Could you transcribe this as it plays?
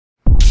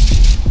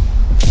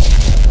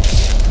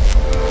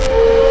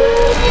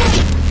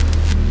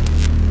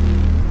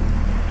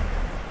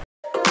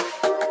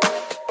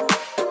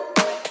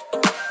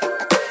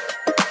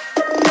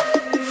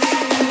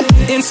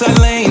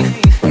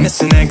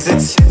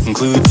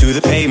glued to the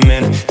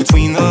pavement.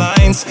 Between the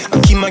lines,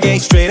 I'll keep my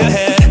gaze straight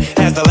ahead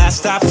as the last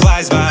stop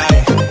flies by.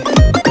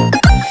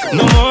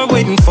 No more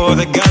waiting for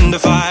the gun to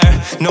fire,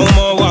 no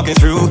more walking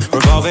through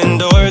revolving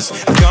doors.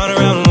 I've gone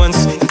around once,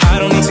 and I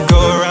don't need to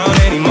go around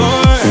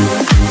anymore.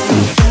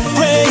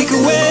 Break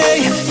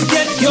away,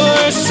 forget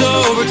your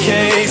sober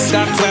case.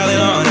 Stop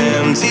dwelling on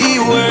empty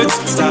words,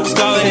 stop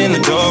stalling in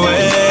the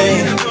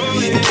doorway,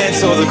 and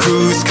cancel the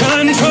cruise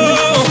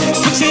control.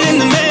 Switch it in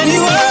the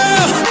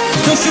manual.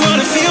 Don't you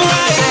wanna feel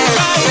right, right,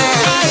 right,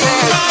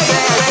 right, right?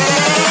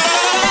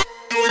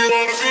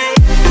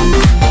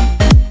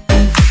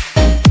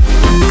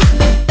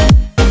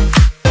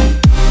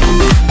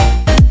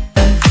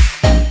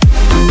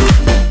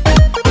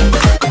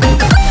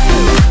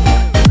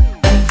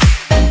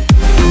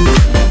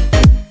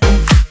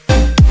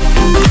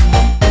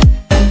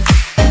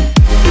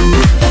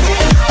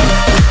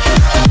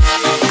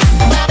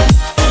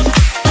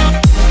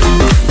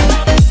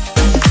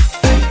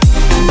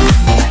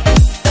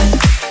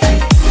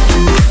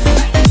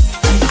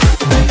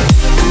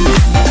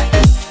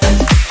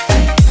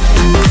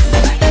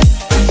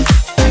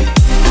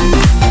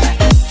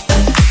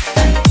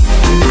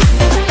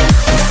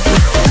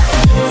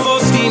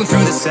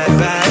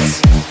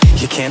 Setbacks,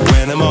 you can't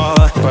win them all,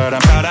 but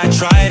I'm proud I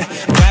tried.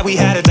 I'm glad we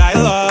had a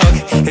dialogue,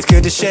 it's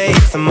good to shape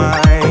the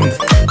mind.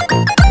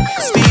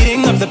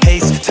 Speeding up the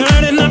pace,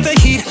 turning up the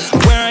heat,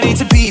 where I need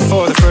to be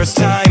for the first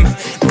time.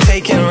 I'm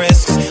taking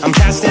risks, I'm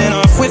casting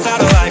off without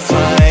a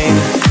lifeline.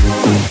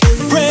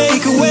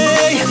 Break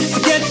away,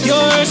 forget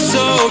your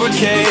sober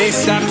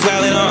case. Stop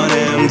dwelling on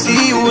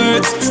empty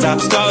words, stop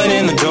stalling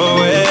in the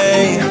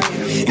doorway,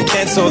 and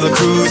cancel the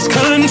cruise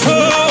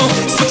control.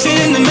 Switch it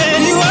in the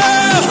manual.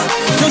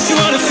 Don't you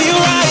wanna feel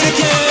right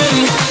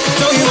again?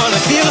 Don't you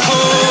wanna feel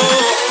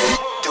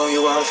whole? Don't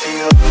you wanna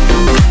feel?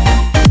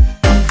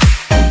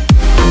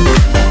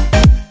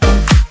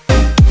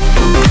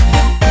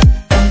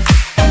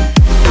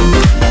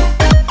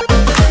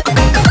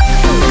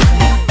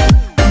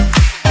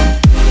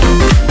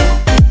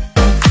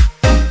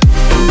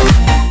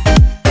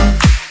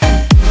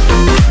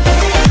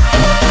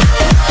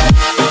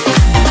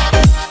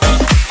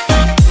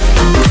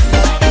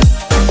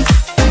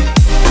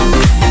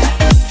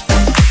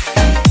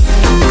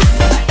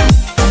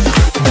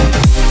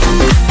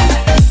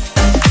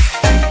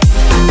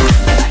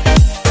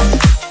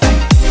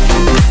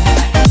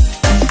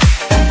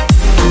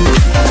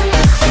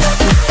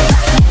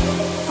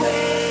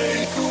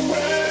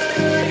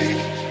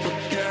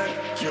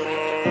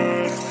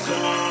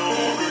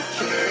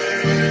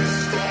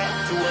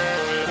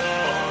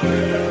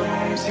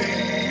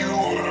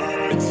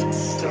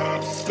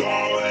 Stop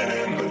stalling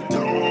in the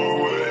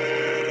doorway.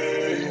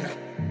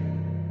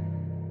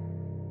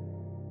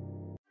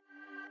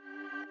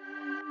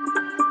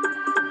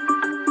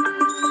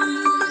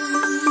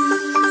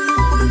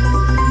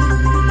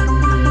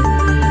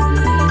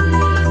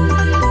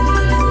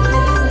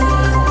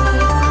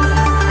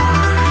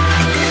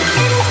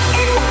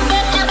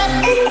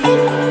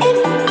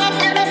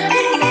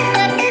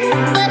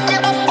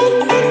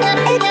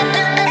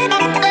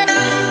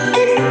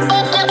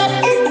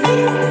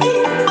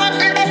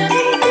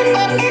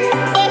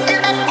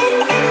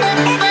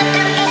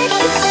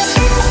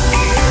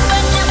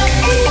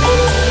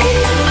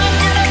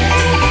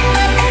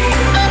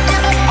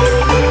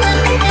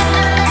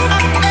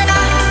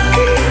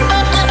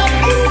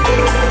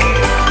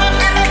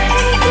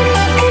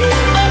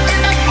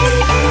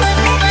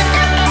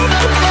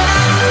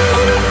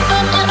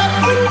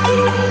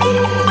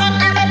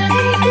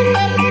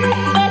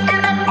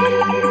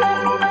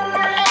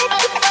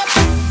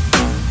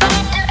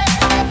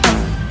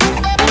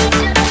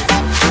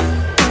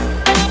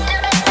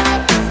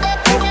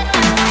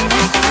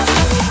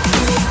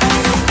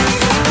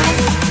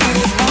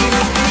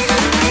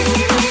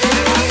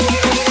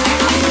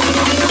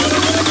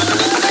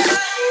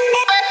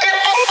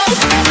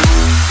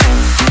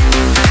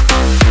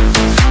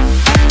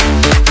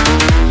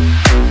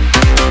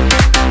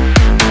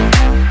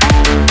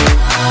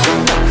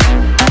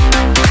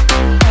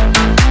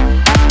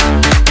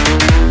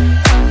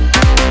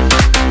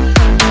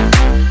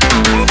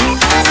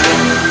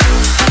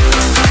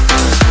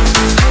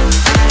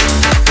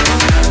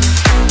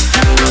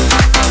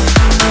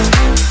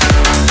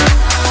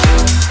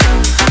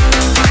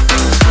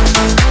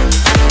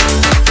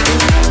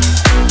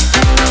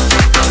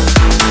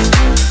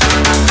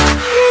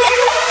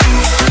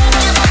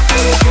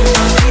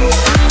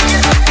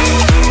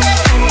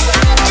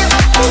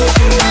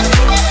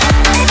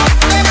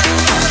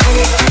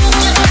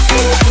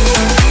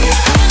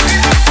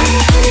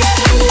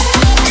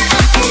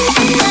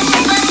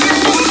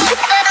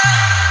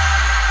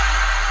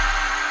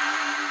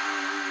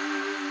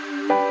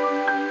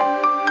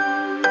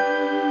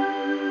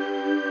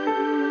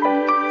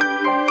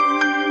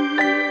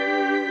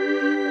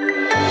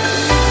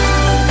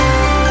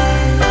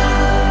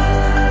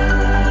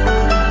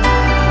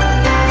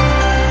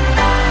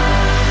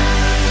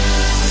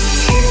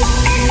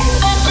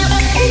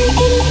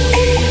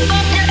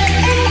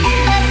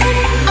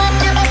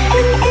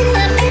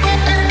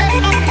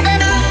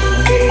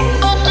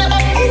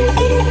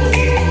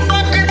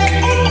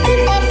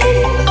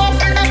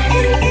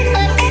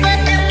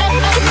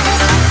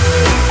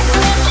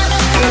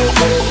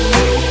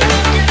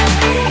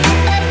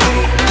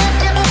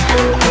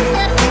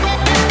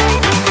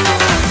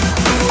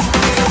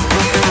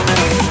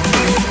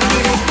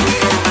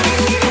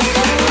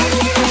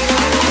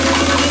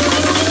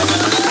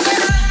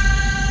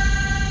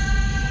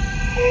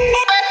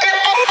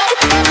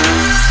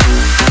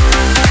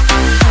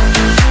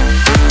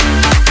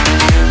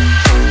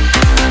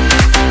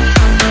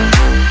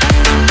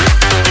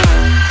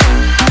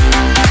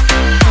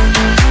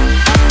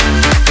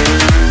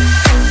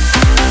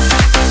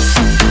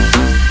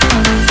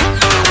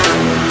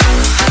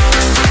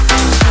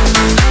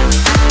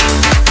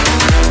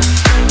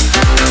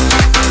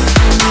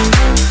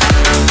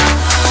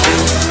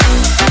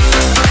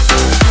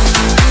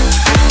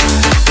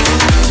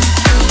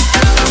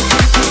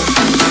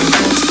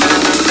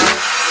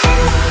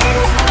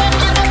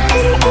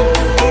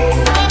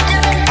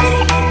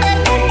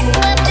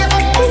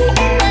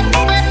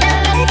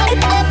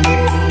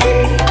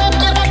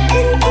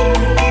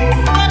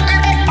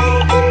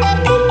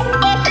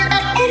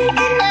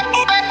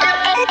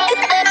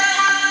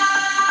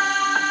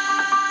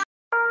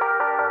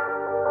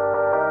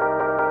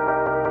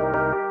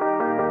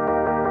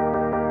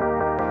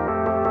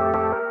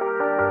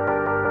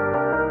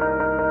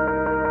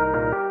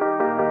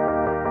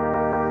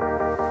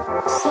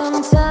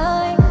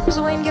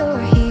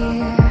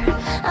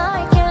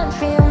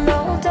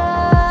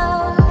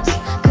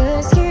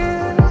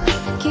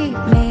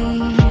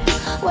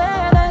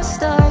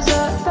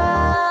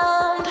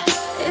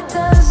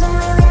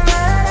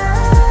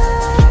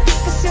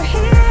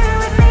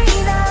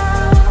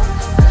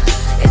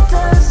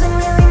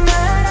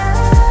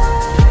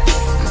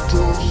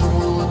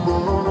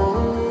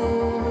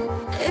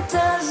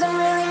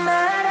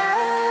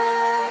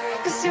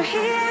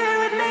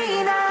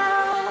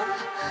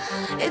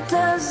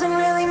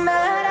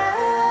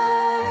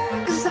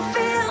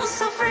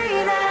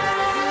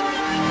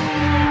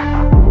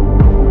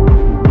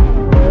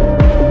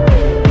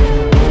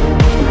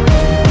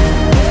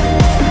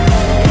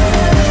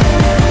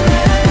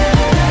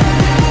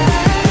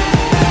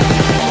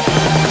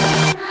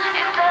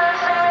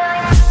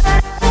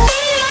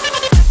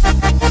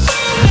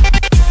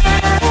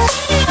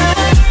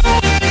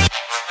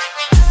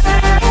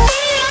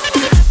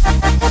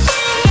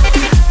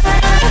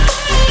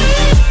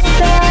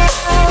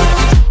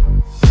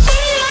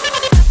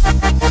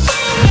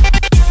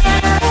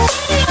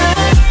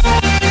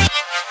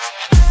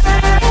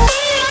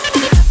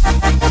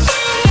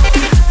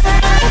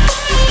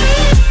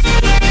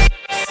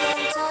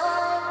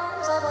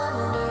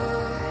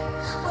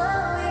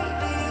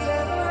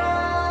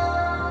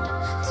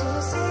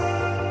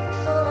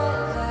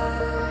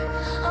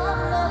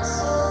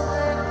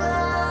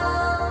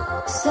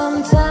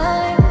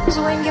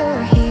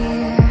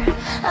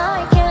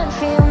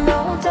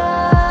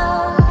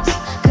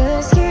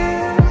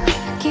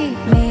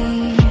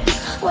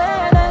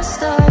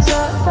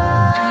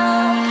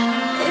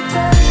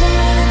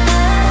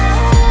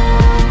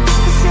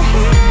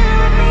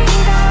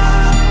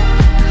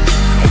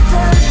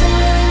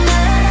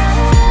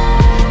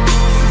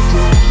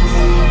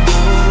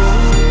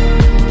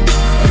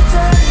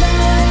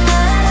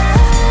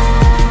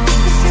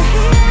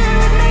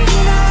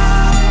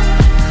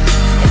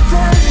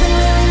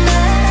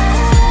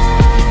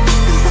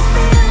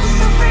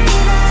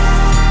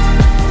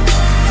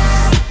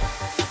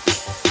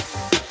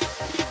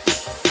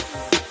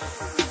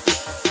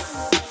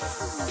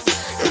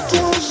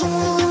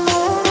 you.